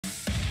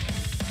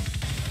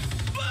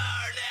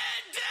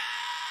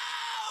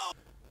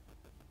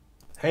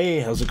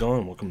Hey, how's it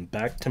going? Welcome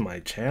back to my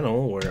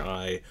channel where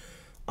I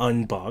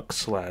unbox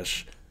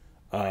slash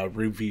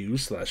review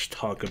slash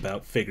talk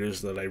about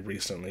figures that I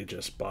recently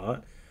just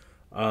bought.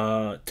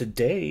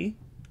 Today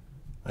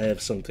I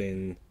have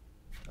something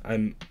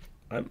I'm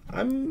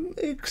I'm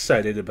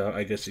excited about,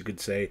 I guess you could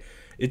say.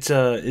 It's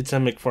a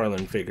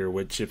McFarlane figure,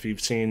 which if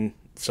you've seen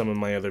some of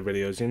my other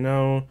videos, you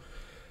know,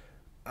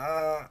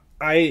 uh,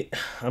 I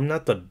I'm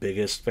not the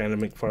biggest fan of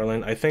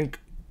McFarlane. I think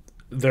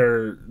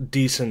they're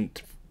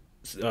decent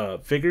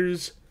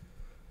figures.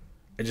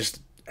 I just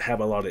have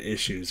a lot of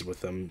issues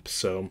with them.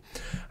 So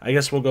I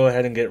guess we'll go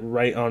ahead and get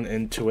right on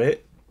into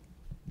it.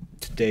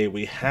 Today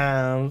we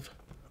have,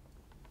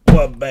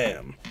 well,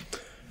 bam,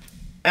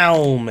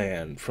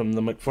 Owlman from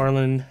the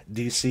McFarlane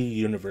DC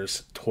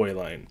Universe toy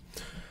line.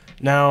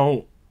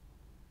 Now,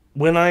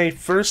 when I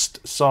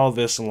first saw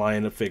this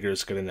line of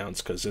figures get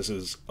announced, because this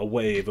is a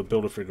wave, a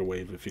Build-A-Figure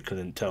wave, if you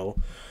couldn't tell,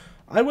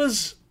 I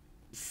was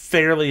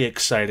fairly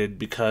excited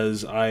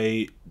because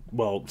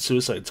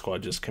Suicide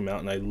Squad just came out,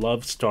 and I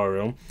love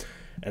Starro,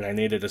 and I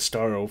needed a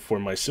Starro for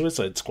my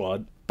Suicide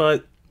Squad,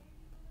 but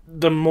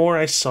the more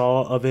I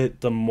saw of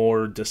it, the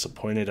more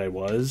disappointed I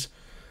was,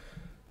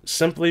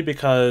 simply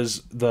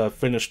because the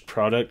finished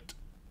product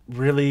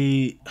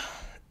really,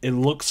 it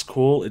looks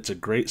cool, it's a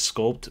great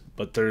sculpt,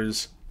 but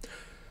there's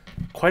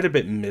quite a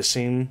bit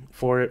missing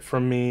for it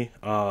from me.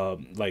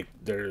 Like,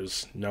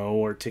 there's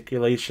no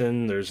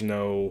articulation, there's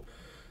no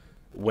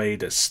way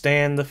to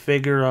stand the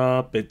figure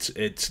up. It's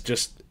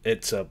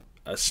a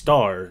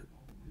star,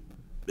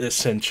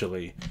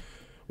 essentially,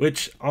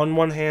 which on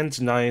one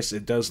hand's nice,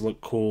 it does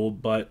look cool,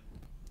 but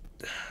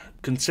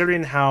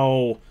considering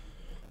how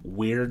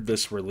weird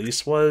this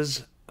release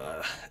was,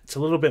 it's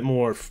a little bit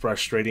more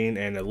frustrating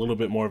and a little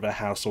bit more of a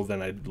hassle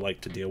than I'd like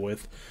to deal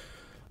with.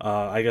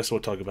 I guess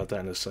we'll talk about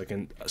that in a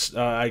second.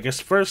 I guess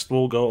first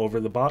we'll go over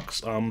the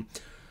box.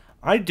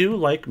 I do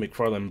like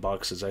McFarlane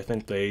boxes. I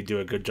think they do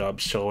a good job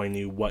showing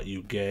you what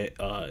you get.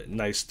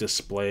 Nice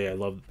display. I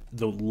love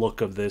the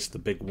look of this, the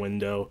big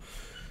window.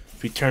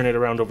 If you turn it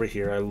around over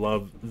here, I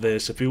love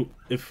this. If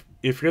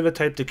you're the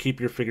type to keep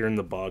your figure in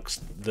the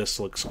box, this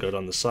looks good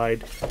on the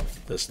side.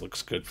 This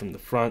looks good from the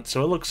front.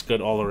 So it looks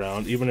good all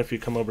around. Even if you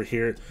come over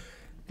here,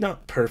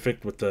 not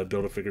perfect with the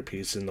Build-A-Figure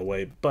piece in the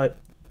way, but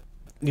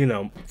you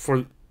know,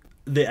 for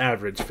the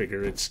average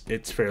figure, it's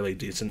fairly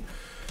decent.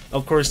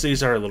 Of course,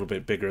 these are a little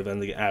bit bigger than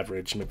the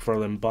average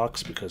McFarlane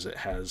box because it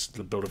has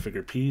the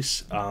Build-A-Figure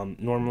piece.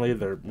 Normally,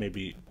 they're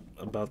maybe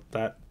about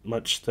that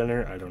much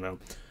thinner. I don't know.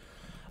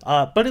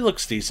 But it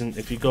looks decent.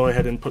 If you go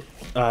ahead and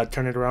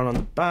turn it around on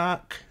the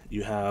back,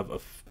 you have a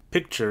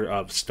picture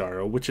of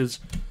Starro, which is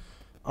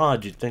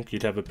odd. You'd think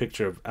you'd have a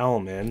picture of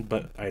Owlman,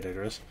 but I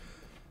digress.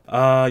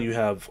 You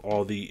have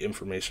all the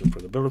information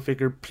for the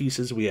Build-A-Figure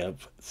pieces. We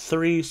have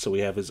 3, so we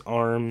have his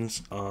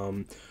arms.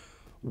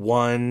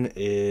 1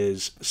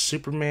 is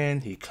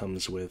Superman. He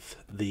comes with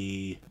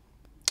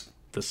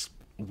this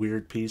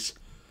weird piece.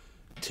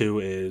 2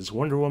 is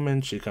Wonder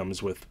Woman. She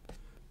comes with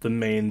the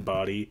main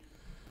body.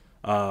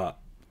 3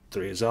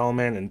 is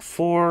Owlman, and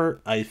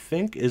 4 I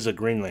think is a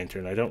Green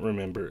Lantern. I don't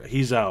remember.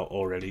 He's out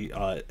already.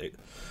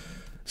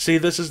 See,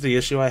 this is the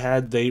issue I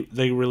had.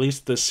 They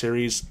released this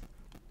series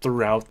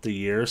throughout the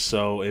year,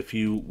 so if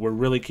you were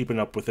really keeping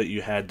up with it,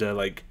 you had to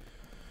like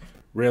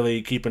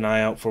really keep an eye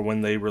out for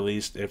when they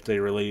released, if they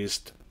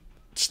released,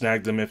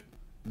 snag them if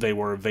they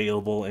were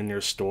available in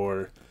your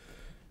store.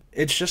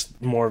 It's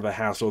just more of a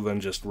hassle than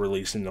just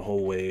releasing the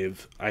whole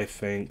wave, I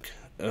think.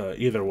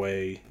 Either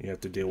way, you have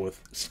to deal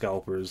with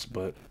scalpers,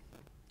 but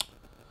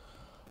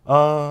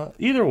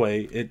either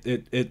way,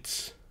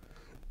 it's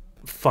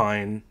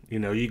fine. You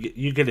know,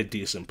 you get a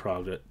decent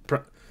product.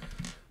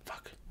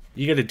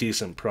 You get a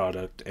decent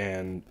product,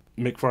 and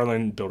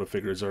McFarlane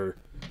Build-A-Figures are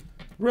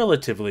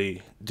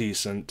relatively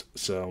decent,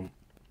 so,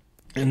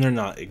 and they're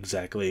not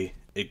exactly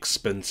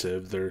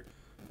expensive. They're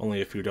only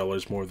a few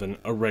dollars more than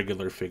a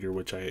regular figure,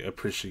 which I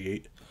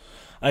appreciate.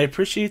 I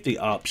appreciate the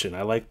option.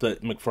 I like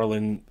that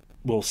McFarlane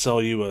will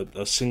sell you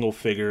a single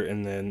figure,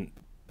 and then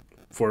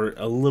for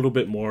a little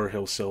bit more,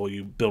 he'll sell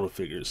you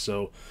Build-A-Figures.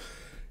 So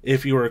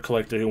if you were a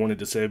collector who wanted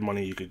to save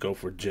money, you could go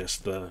for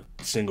just the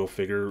single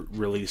figure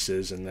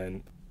releases, and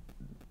then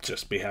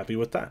just be happy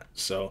with that.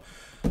 So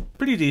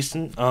pretty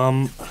decent.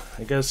 I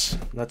guess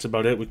that's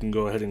about it. We can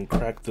go ahead and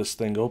crack this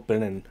thing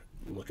open and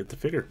look at the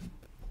figure.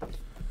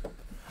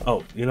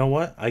 Oh, you know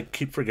what? I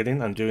keep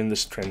forgetting I'm doing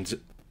this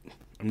transition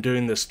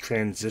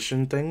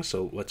thing,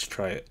 so let's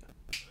try it.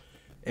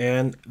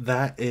 And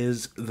that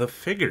is the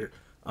figure.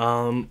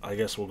 I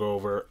guess we'll go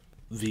over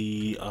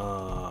the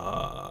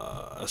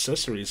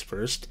accessories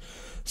first.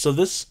 So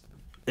this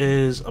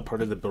is a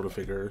part of the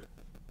Build-A-Figure.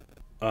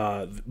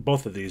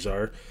 Both of these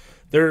are.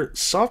 They're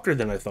softer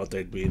than I thought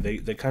they'd be.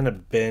 They kind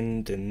of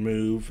bend and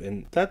move,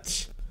 and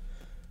that's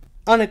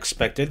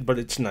unexpected, but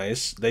it's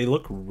nice. They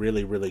look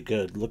really, really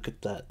good. Look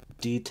at that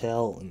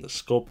detail and the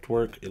sculpt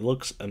work. It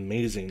looks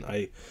amazing.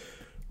 I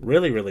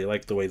really, really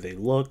like the way they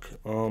look.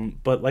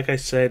 But like I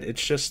said,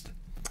 it's just,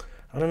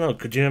 I don't know.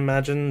 Could you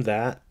imagine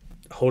that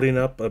holding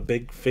up a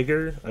big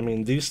figure? I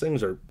mean, these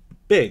things are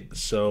big,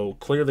 so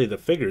clearly the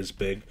figure is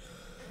big.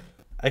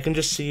 I can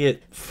just see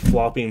it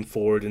flopping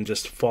forward and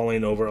just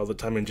falling over all the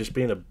time and just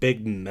being a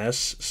big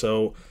mess.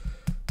 So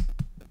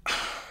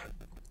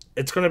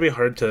it's going to be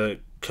hard to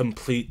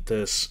complete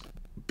this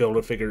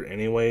Build-A-Figure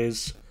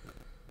anyways.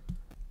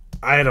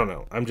 I don't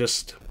know. I'm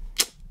just...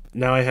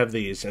 Now I have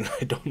these and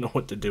I don't know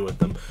what to do with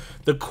them.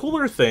 The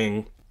cooler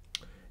thing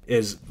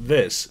is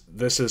this.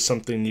 This is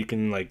something you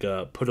can like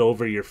put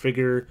over your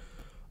figure.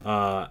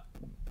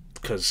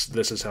 Because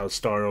this is how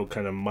Starro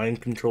kind of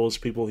mind controls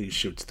people. He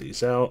shoots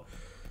these out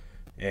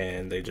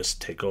and they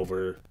just take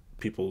over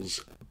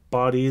people's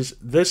bodies.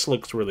 This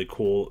looks really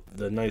cool.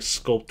 The nice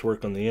sculpt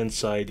work on the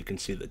inside. You can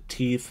see the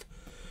teeth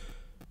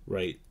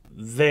right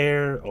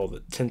there. All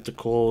the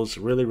tentacles.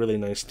 Really, really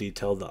nice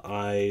detail. The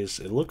eyes.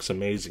 It looks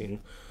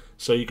amazing.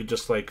 So you could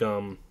just like,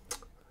 I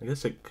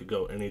guess it could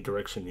go any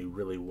direction you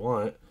really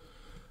want.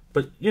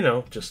 But, you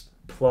know, just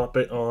plop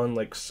it on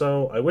like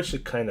so. I wish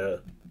it kind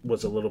of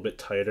was a little bit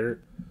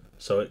tighter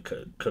so it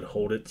could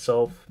hold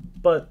itself.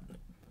 But,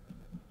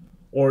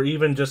 or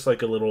even just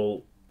like a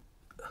little,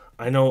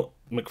 I know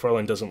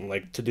McFarlane doesn't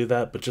like to do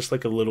that, but just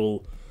like a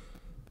little,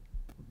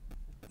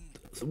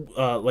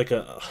 like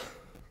a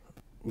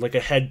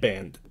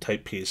headband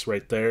type piece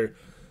right there,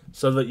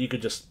 so that you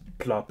could just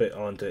plop it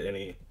onto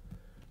any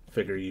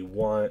figure you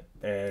want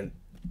and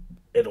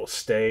it'll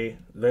stay.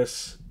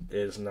 This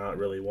is not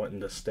really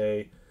wanting to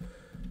stay,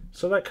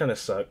 so that kind of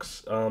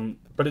sucks.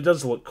 But it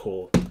does look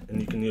cool, and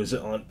you can use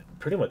it on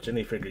pretty much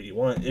any figure you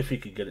want if you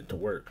could get it to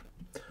work.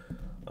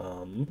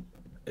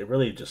 It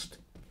really just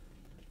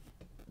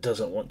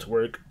doesn't want to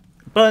work,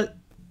 but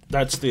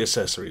that's the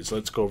accessories.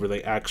 Let's go over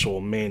the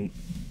actual main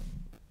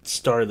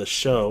star of the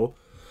show.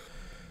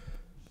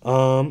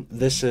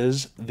 This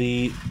is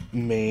the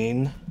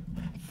main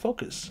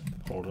focus.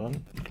 Hold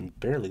on, you can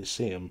barely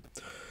see him.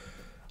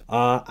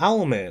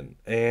 Owlman,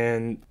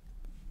 and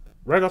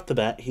right off the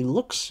bat, he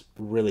looks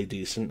really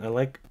decent. I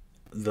like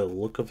the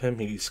look of him.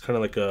 He's kind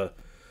of like a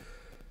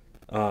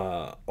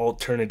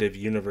alternative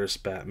universe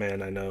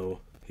Batman. I know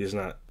he's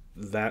not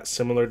that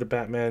similar to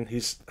Batman.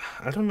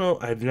 I don't know,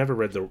 I've never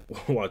read the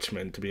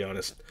Watchmen, to be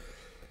honest.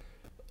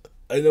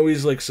 I know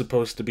he's like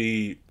supposed to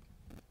be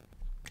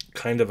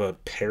kind of a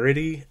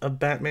parody of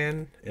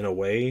Batman in a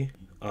way,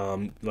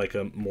 like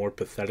a more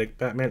pathetic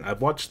Batman.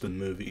 I've watched the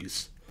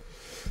movies,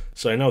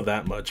 so I know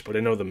that much, but I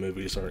know the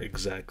movies aren't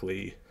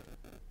exactly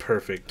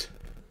perfect.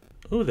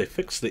 Ooh, they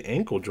fixed the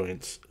ankle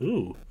joints.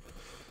 Ooh.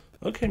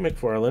 Okay,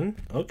 McFarlane.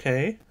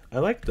 Okay. I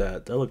like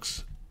that. That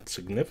looks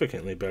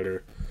significantly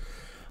better.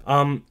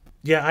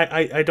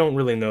 Yeah, I don't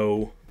really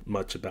know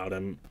much about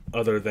him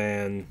other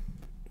than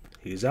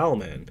he's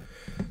Owlman.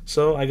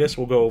 So I guess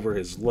we'll go over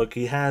his look.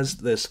 He has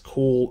this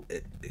cool,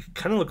 it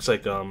kind of looks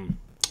like,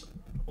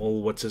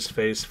 what's his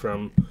face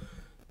from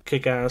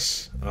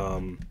Kick-Ass?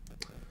 God,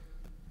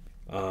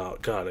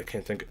 I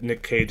can't think.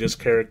 Nick Cage's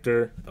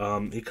character.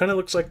 He kind of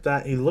looks like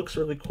that. He looks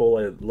really cool.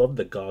 I love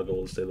the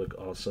goggles. They look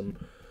awesome.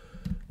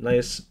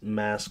 Nice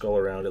mask all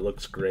around. It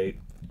looks great.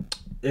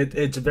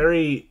 It's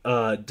very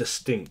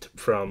distinct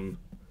from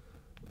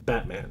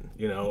Batman.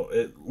 You know,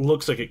 it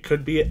looks like it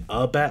could be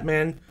a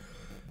Batman,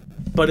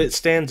 but it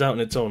stands out in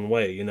its own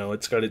way. You know,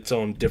 it's got its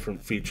own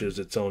different features,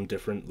 its own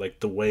different,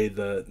 like the way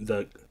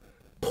the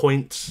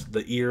points,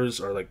 the ears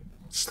are like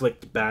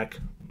slicked back,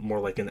 more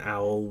like an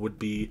owl would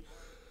be.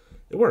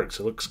 It works.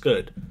 It looks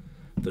good.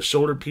 The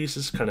shoulder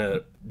pieces kind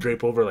of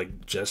drape over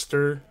like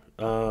Jester.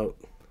 I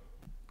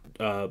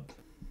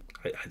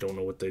don't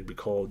know what they'd be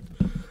called.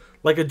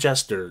 Like a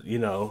Jester, you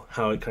know,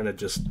 how it kind of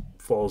just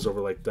falls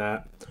over like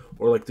that.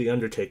 Or like the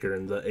Undertaker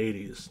in the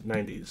 80s,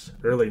 90s,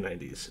 early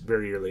 90s,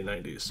 very early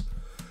 90s.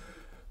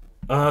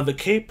 The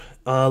cape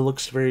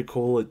looks very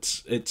cool.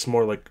 It's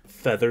more like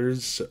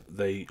feathers.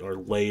 They are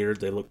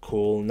layered. They look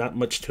cool. Not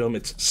much to them.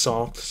 It's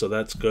soft, so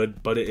that's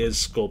good. But it is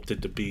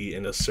sculpted to be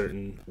in a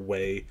certain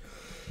way.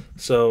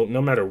 So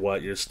no matter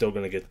what, you're still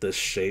going to get this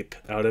shape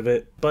out of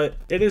it. But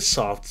it is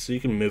soft, so you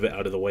can move it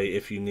out of the way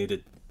if you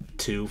needed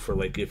to, for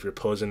like if you're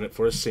posing it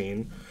for a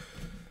scene.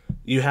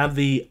 You have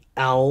the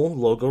owl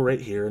logo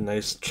right here.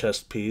 Nice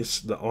chest piece.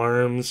 The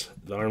arms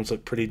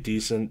look pretty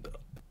decent.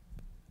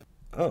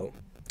 Oh.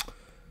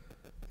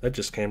 That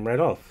just came right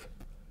off.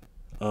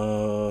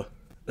 It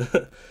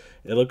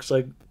looks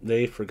like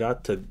they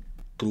forgot to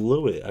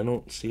glue it. I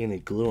don't see any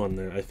glue on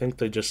there. I think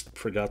they just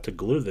forgot to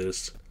glue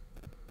this.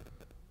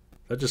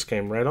 That just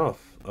came right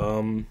off.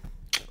 Can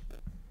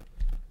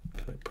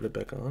I put it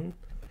back on?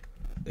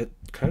 It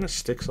kind of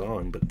sticks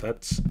on, but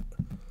that's...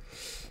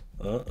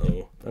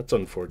 Uh-oh. That's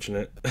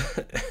unfortunate.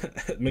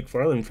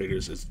 McFarlane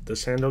figures. Is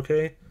this hand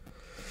okay?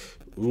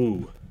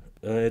 Ooh.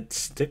 It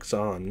sticks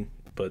on,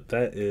 but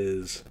that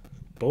is...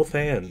 both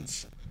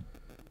hands.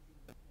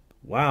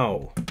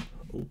 Wow.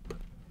 Oop.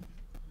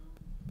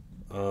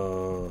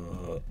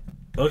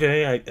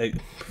 Okay,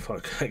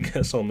 fuck, I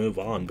guess I'll move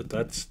on, but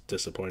that's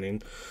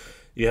disappointing.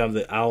 You have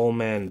the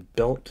Owlman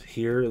belt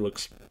here. It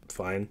looks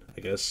fine,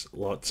 I guess.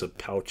 Lots of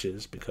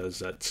pouches because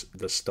that's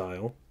the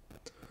style.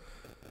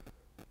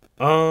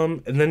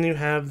 And then you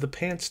have the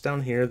pants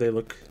down here. They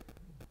look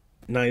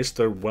nice.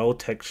 They're well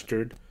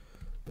textured.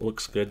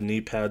 Looks good.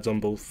 Knee pads on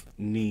both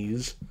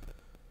knees.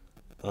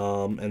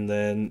 And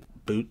then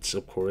boots,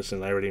 of course,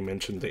 and I already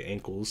mentioned the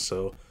ankles,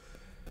 so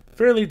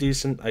fairly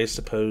decent, I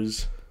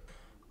suppose.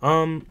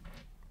 But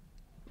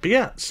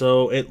yeah,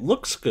 so it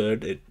looks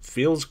good. It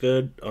feels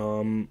good.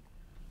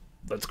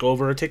 Let's go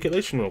over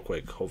articulation real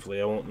quick.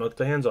 Hopefully I won't knock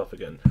the hands off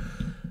again.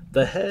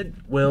 The head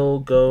will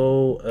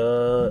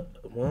go,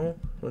 well,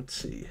 let's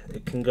see.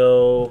 It can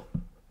go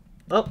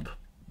up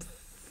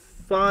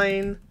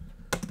fine.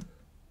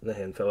 The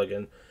hand fell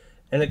again.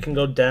 And it can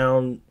go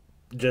down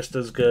just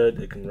as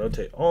good. It can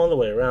rotate all the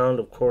way around,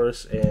 of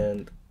course,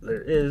 and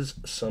there is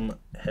some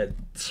head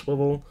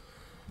swivel.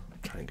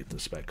 Try and get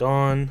this back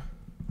on.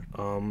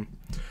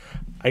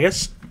 I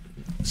guess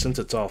since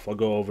it's off, I'll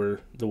go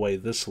over the way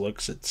this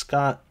looks. It's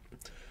got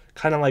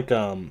kind of like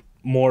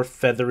more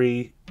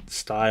feathery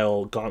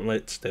style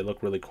gauntlets. They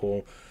look really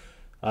cool.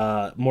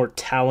 More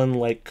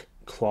talon-like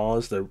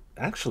claws. They're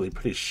actually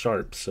pretty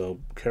sharp, so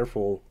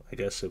careful, I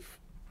guess, if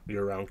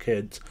you're around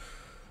kids.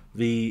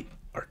 The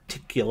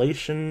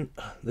articulation,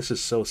 this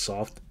is so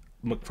soft.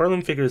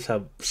 McFarlane figures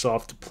have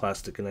soft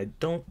plastic, and I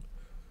don't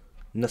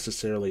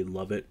necessarily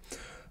love it.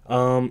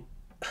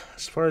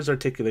 As far as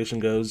articulation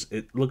goes,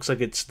 it looks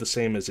like it's the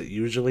same as it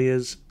usually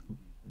is.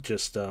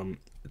 Just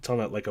it's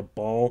on like a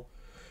ball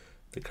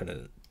that kind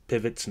of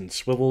pivots and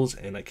swivels,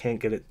 and I can't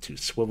get it to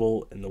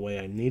swivel in the way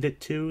I need it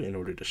to in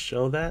order to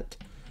show that.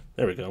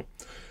 There we go.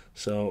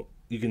 So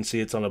you can see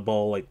it's on a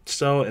ball like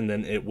so, and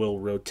then it will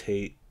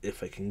rotate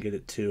if I can get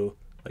it to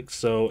like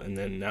so, and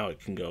then now it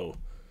can go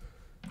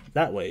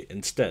that way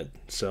instead.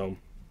 So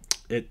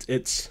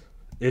it's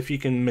if you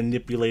can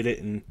manipulate it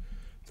in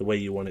the way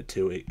you want it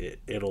to,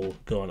 it'll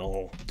go in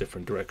all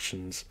different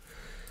directions.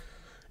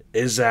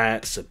 Is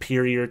that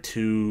superior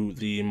to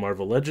the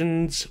Marvel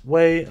Legends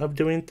way of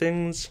doing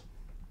things?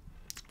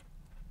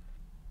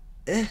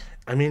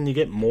 I mean, you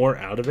get more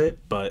out of it,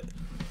 but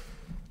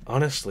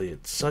honestly,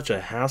 it's such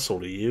a hassle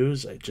to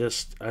use.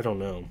 I don't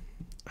know.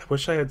 I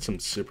wish I had some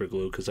super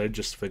glue, because I'd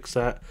just fix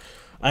that.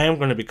 I am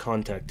going to be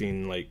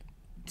contacting, like,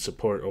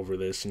 support over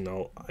this, and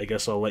I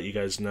guess I'll let you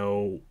guys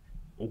know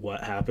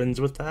what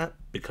happens with that,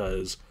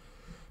 because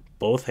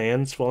both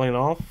hands falling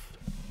off,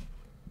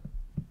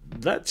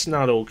 that's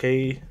not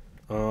okay.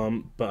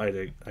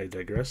 But I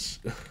digress.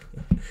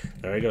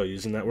 There I go,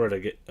 using that word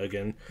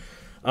again.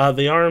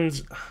 The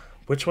arms,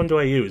 which one do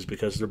I use?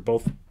 Because they're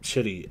both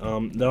shitty.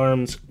 The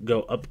arms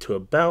go up to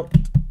about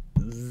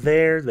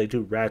there. They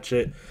do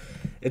ratchet.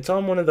 It's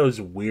on one of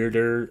those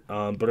weirder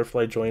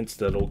butterfly joints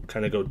that'll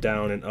kind of go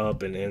down and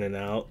up and in and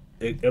out.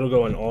 It'll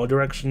go in all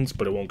directions,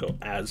 but it won't go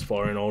as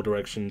far in all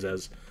directions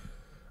as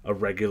a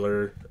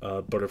regular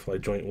butterfly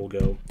joint will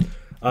go.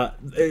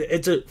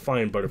 It's a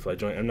fine butterfly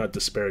joint. I'm not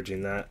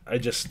disparaging that. I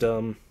just,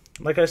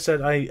 like I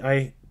said,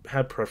 I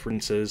have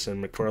preferences,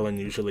 and McFarlane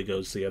usually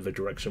goes the other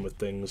direction with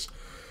things.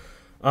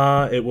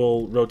 It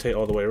will rotate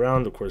all the way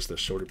around. Of course, the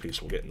shoulder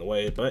piece will get in the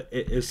way, but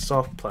it is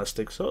soft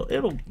plastic, so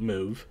it'll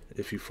move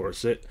if you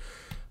force it.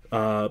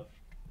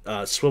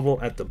 Swivel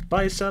at the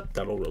bicep.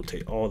 That'll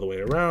rotate all the way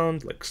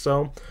around, like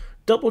so.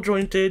 Double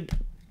jointed.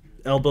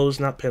 Elbows,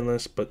 not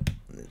pinless, but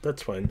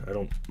that's fine. I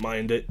don't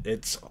mind it.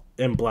 It's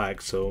in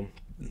black, so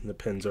the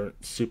pins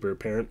aren't super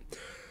apparent.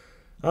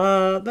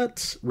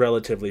 That's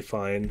relatively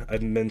fine.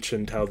 I've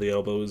mentioned how the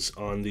elbows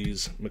on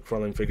these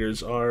McFarlane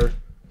figures are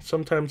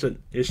sometimes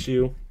an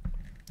issue,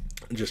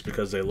 just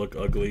because they look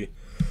ugly.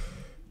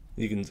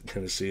 You can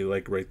kind of see,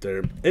 like, right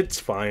there. It's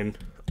fine,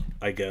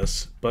 I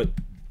guess, but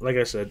like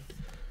I said,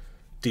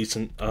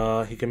 decent.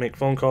 He can make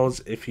phone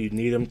calls if you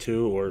need him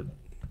to, or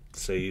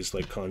say he's,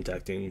 like,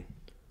 contacting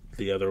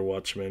the other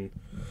Watchmen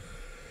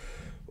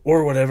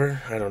or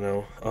whatever. I don't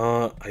know.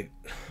 I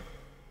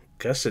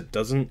guess it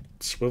doesn't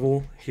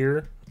swivel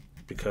here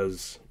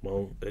because,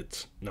 well,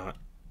 it's not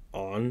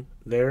on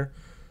there.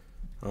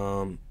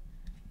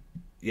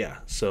 Yeah,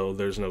 so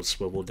there's no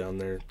swivel down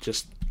there,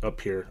 just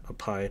up here,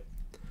 up high.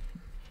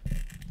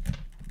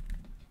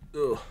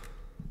 Ugh.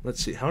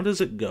 Let's see, how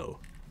does it go?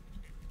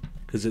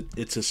 Because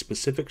it's a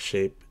specific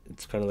shape.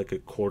 It's kind of like a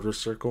quarter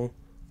circle.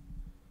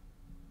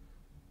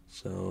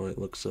 So it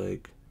looks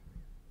like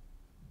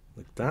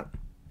that.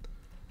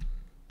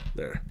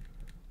 There.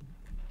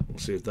 We'll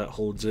see if that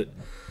holds it.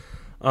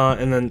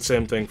 And then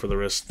same thing for the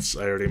wrists.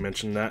 I already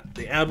mentioned that.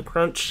 The ab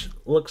crunch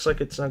looks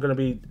like it's not going to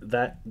be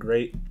that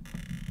great.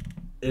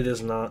 It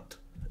is not.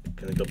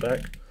 Can it go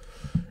back?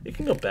 It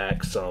can go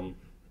back some.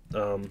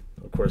 Of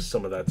course,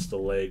 some of that's the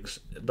legs.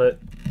 But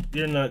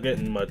you're not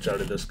getting much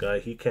out of this guy.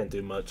 He can't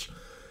do much.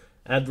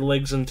 Add the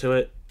legs into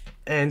it.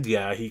 And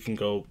yeah, he can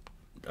go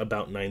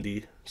about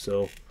 90.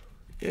 So,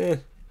 yeah,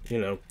 you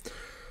know.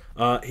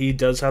 He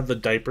does have the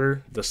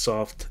diaper. The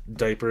soft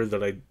diaper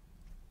that I...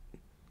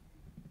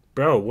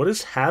 Bro, what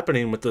is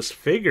happening with this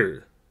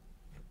figure?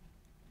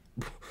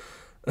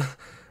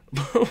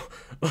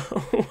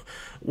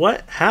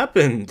 What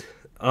happened?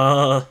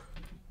 I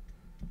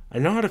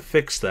know how to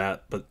fix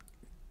that, but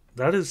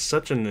that is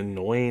such an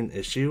annoying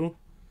issue.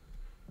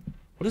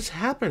 What is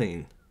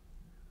happening?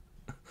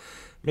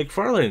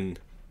 McFarlane,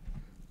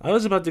 I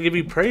was about to give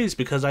you praise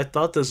because I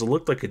thought this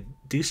looked like a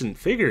decent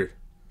figure.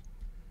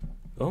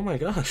 Oh my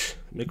gosh,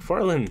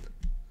 McFarlane.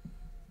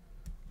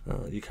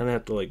 You kind of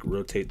have to like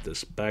rotate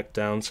this back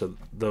down so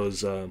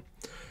those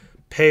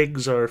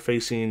pegs are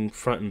facing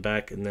front and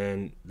back, and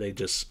then they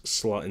just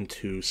slot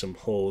into some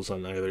holes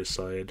on either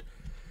side.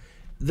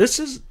 This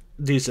is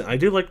decent. I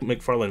do like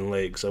McFarlane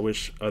legs. I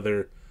wish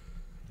other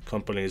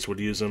companies would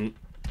use them.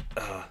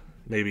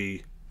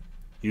 Maybe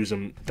use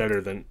them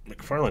better than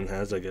McFarlane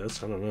has, I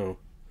guess. I don't know.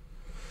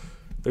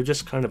 They're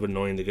just kind of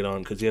annoying to get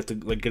on because you have to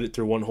like get it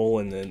through one hole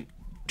and then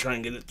try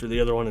and get it through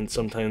the other one, and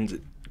sometimes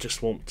it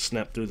just won't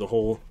snap through the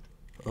hole.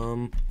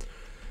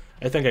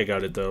 I think I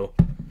got it though.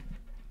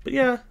 But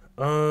yeah,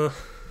 I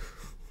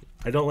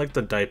don't like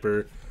the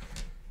diaper.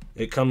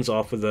 It comes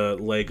off of the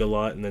leg a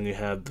lot, and then you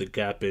have the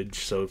gappage,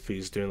 so if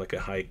he's doing like a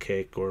high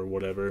kick or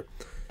whatever,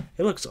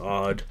 it looks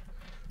odd.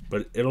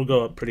 But it'll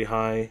go up pretty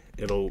high.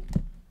 It'll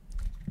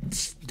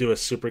do a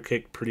super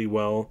kick pretty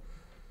well.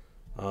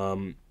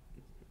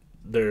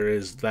 There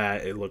is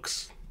that. It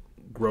looks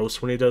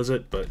gross when he does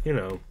it, but you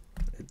know,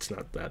 it's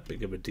not that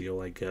big of a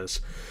deal, I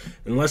guess.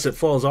 Unless it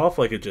falls off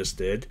like it just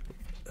did.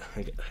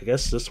 I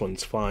guess this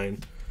one's fine.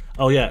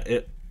 Oh yeah,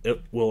 it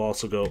will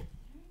also go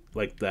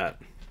like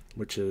that,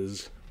 which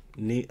is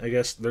neat, I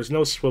guess. There's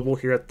no swivel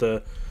here at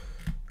the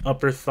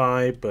upper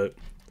thigh, but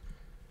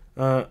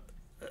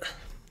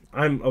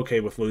I'm okay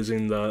with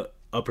losing the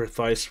upper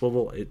thigh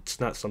swivel. It's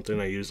not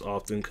something I use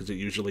often because it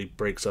usually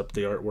breaks up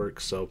the artwork,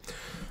 so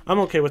I'm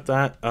okay with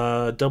that.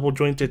 Double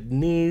jointed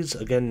knees,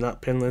 again,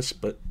 not pinless,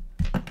 but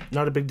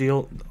not a big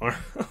deal.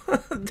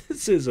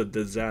 This is a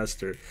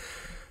disaster.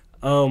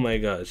 Oh my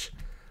gosh.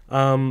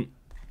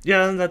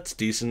 Yeah, that's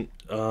decent.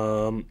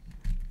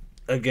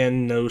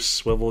 Again, no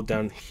swivel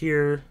down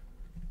here,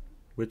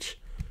 which,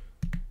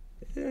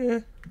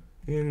 you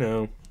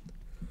know,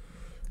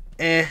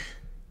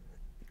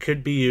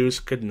 could be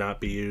used, could not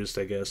be used,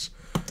 I guess.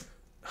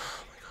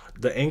 Oh my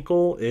god. The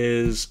ankle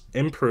is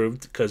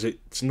improved because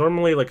it's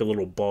normally like a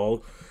little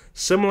ball,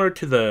 similar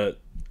to the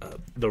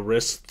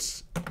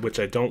wrists, which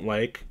I don't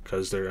like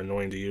because they're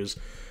annoying to use.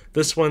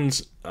 This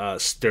one's a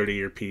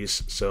sturdier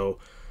piece, so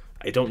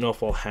I don't know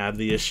if I'll have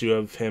the issue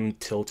of him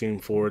tilting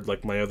forward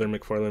like my other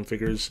McFarlane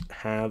figures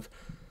have.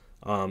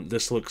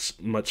 This looks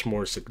much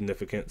more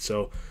significant,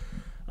 so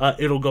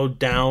it'll go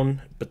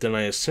down, but then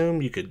I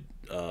assume you could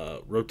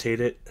rotate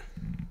it.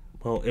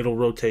 Well, it'll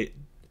rotate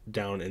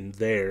down in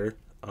there.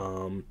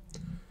 How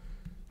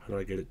do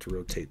I get it to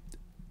rotate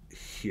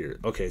here?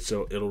 Okay,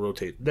 so it'll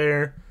rotate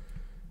there,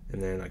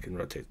 and then I can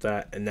rotate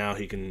that, and now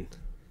he can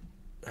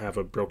have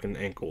a broken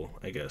ankle,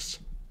 I guess.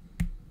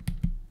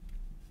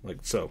 Like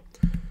so.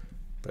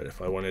 But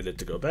if I wanted it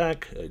to go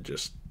back, I'd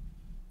just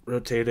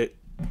rotate it,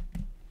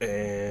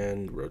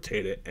 and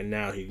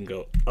now he can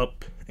go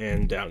up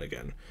and down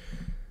again.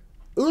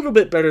 A little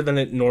bit better than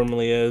it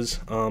normally is.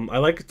 I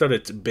like that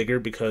it's bigger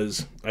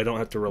because I don't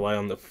have to rely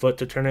on the foot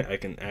to turn it. I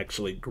can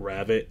actually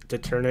grab it to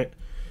turn it.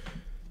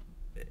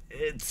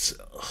 It's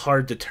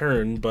hard to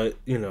turn, but,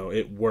 you know,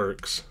 it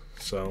works.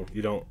 So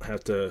you don't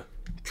have to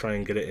try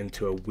and get it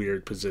into a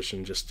weird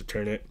position just to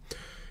turn it.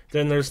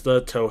 Then there's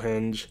the toe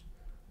hinge,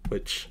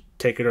 which,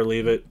 take it or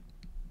leave it.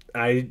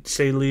 I'd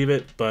say leave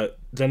it, but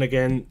then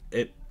again,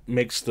 it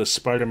makes the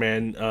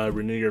Spider-Man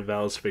Renew Your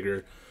Vows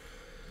figure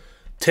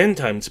 10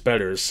 times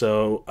better,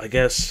 so I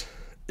guess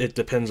it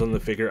depends on the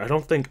figure. I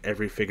don't think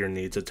every figure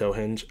needs a toe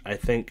hinge. I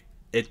think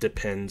it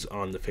depends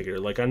on the figure.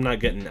 Like, I'm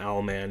not getting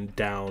Owlman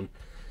down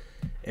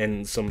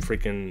in some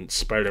freaking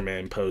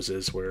Spider-Man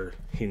poses where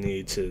he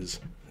needs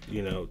his,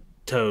 you know,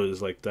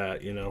 toes like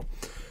that, you know.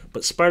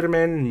 But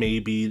Spider-Man,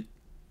 maybe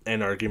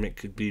an argument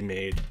could be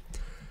made.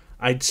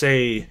 I'd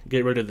say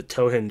get rid of the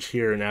toe hinge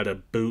here and add a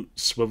boot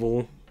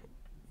swivel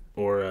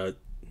or a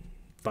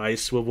thigh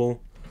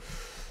swivel.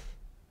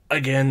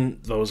 Again,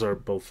 those are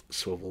both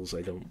swivels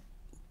I don't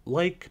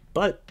like,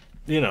 but,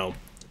 you know,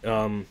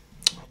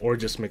 or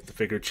just make the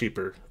figure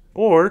cheaper,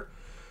 or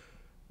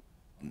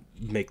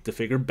make the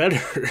figure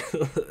better,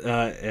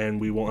 and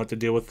we won't have to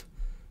deal with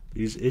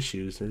these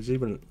issues. There's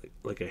even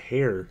like a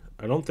hair.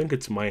 I don't think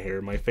it's my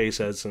hair. My face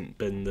hasn't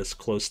been this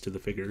close to the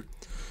figure.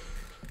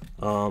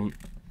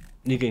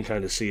 You can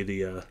kind of see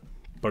the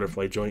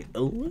butterfly joint a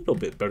little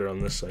bit better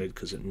on this side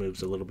because it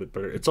moves a little bit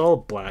better. It's all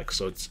black,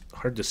 so it's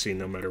hard to see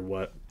no matter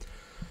what.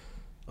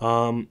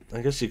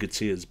 I guess you could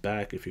see his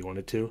back if you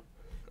wanted to.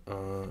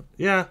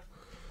 Yeah.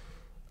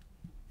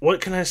 What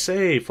can I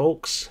say,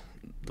 folks?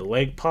 The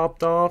leg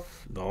popped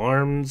off, the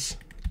arms.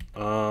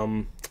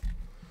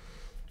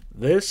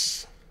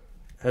 This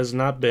has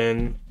not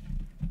been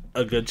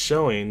a good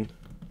showing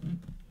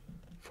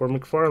for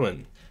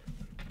McFarlane.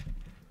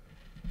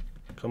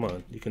 Come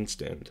on, you can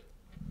stand.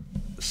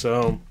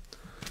 So,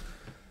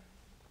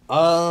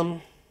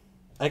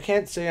 I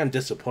can't say I'm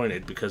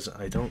disappointed because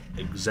I don't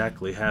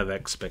exactly have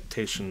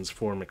expectations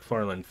for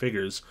McFarlane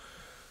figures,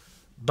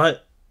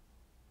 but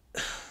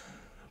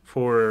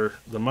for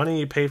the money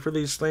you pay for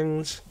these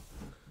things,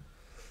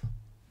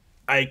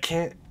 I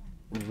can't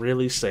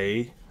really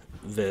say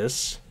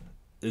this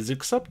is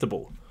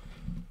acceptable.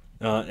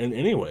 And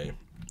anyway,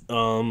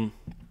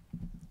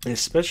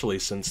 especially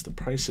since the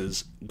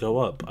prices go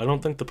up. I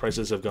don't think the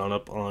prices have gone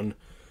up on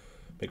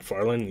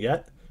McFarlane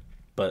yet,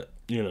 but,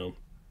 you know,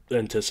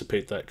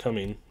 anticipate that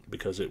coming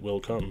because it will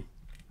come.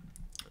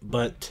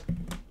 But,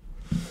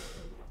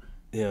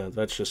 yeah,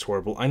 that's just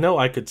horrible. I know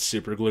I could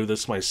super glue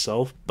this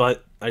myself,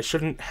 but I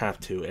shouldn't have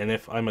to. And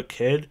if I'm a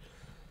kid,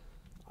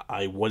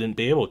 I wouldn't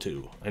be able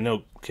to. I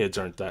know kids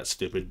aren't that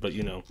stupid, but,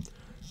 you know,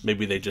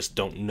 maybe they just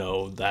don't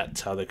know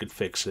that's how they could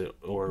fix it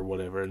or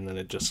whatever, and then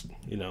it just,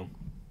 you know,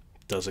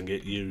 doesn't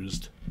get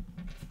used.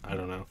 I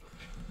don't know.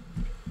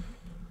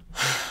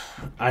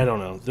 I don't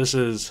know. This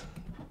is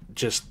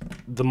just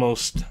the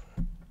most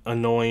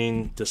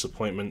annoying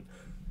disappointment.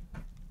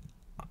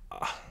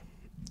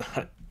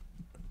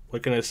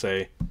 What can I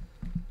say?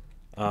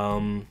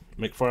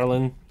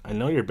 McFarlane, I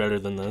know you're better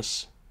than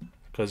this,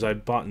 because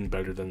I've bought in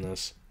better than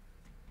this.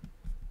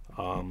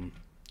 I'm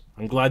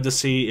glad to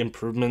see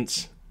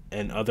improvements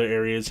in other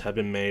areas have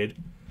been made,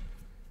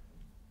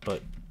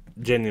 but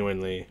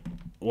genuinely,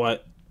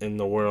 what in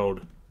the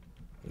world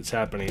is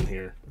happening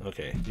here?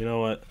 Okay, you know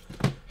what?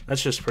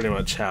 That's just pretty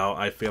much how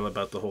I feel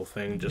about the whole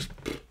thing. Just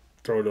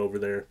throw it over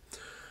there.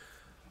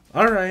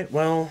 Alright,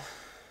 well,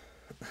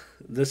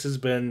 this has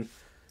been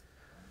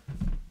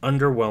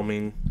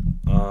underwhelming.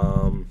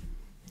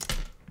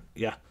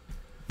 Yeah.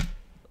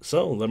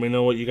 So, let me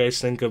know what you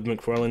guys think of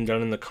McFarlane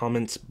down in the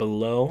comments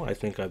below. I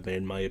think I've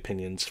made my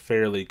opinions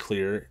fairly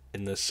clear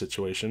in this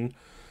situation.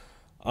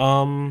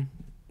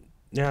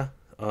 Yeah.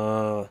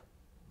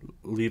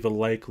 Leave a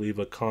like, leave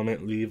a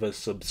comment, leave a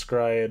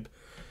subscribe.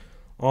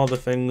 All the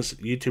things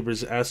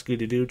YouTubers ask you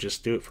to do,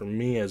 just do it for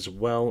me as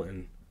well,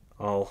 and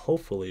I'll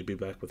hopefully be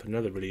back with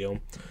another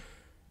video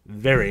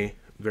very,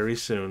 very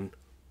soon.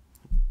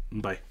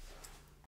 Bye.